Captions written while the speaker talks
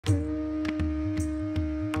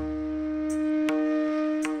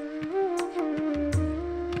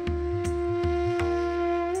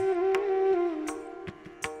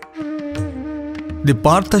The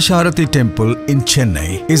Parthasarathy temple in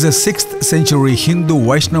Chennai is a 6th century Hindu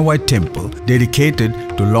Vaishnavite temple dedicated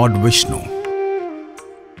to Lord Vishnu.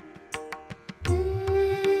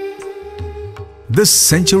 This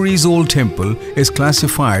centuries-old temple is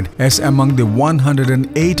classified as among the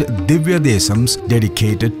 108 Divya Desams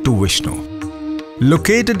dedicated to Vishnu.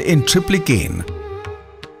 Located in Triplicane,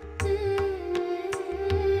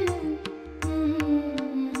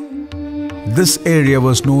 this area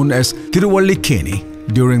was known as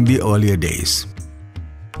Thiruvallikeni during the earlier days.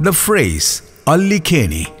 The phrase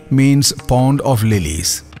Allikeni means pond of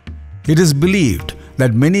lilies. It is believed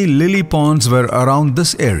that many lily ponds were around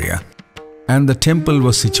this area, and the temple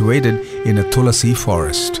was situated in a Tulasi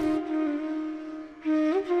forest.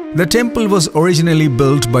 The temple was originally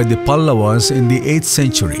built by the Pallavas in the 8th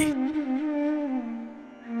century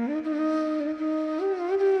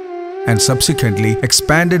and subsequently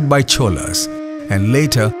expanded by Cholas and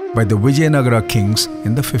later by the Vijayanagara kings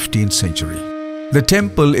in the 15th century. The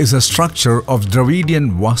temple is a structure of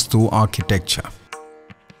Dravidian Vastu architecture.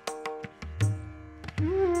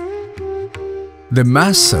 The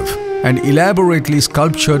massive and elaborately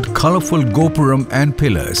sculptured colorful gopuram and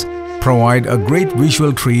pillars provide a great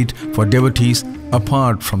visual treat for devotees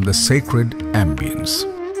apart from the sacred ambience.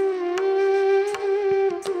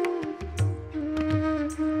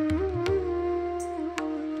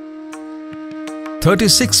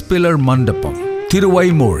 "36-pillar mandapam,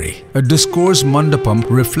 Thiruvaimuri, a discourse mandapam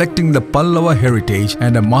reflecting the Pallava heritage,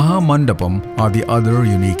 and a Maha mandapam are the other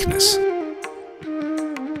uniqueness.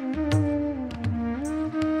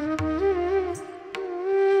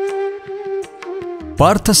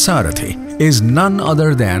 Parthasarathi is none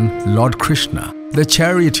other than Lord Krishna, the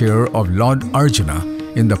charioteer of Lord Arjuna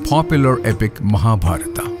in the popular epic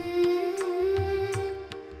Mahabharata.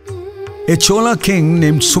 A Chola king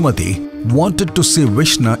named Sumati wanted to see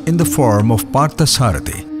Vishnu in the form of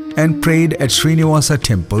Parthasarathy and prayed at Srinivasa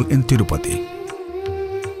temple in Tirupati.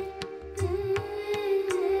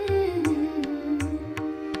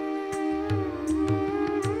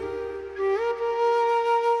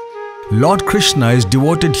 Lord Krishna is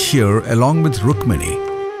devoted here along with Rukmini.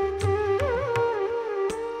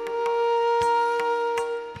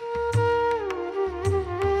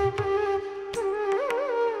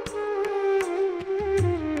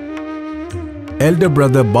 Elder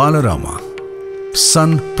brother Balarama,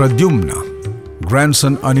 son Pradyumna,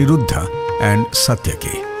 grandson Aniruddha and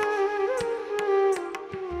Satyaki.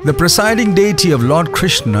 The presiding deity of Lord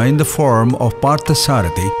Krishna in the form of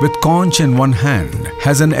Parthasarathi with conch in one hand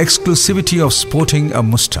has an exclusivity of sporting a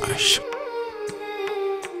moustache.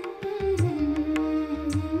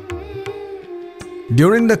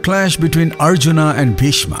 During the clash between Arjuna and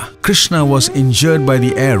Bhishma, Krishna was injured by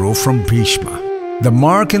the arrow from Bhishma. The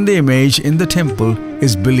mark in the image in the temple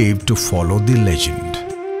is believed to follow the legend.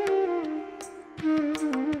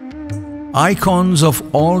 Icons of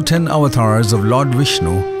all 10 avatars of Lord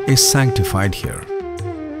Vishnu is sanctified here.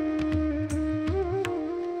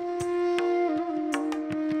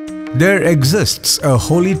 There exists a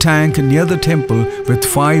holy tank near the temple with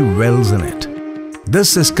 5 wells in it.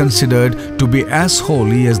 This is considered to be as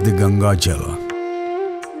holy as the Ganga Jal.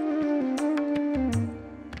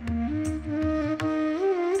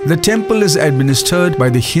 The temple is administered by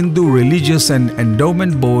the Hindu Religious and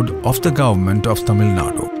Endowment Board of the Government of Tamil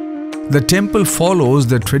Nadu. The temple follows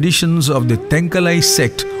the traditions of the Tenkalai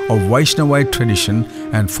sect of Vaishnavite tradition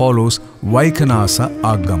and follows Vaikanasa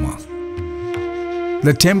Agama.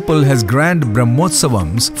 The temple has grand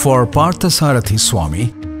Brahmotsavams for Parthasarathi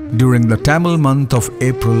Swami during the Tamil month of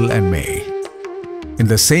April and May. In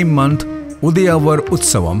the same month, Udayavar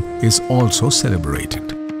Utsavam is also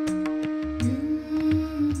celebrated.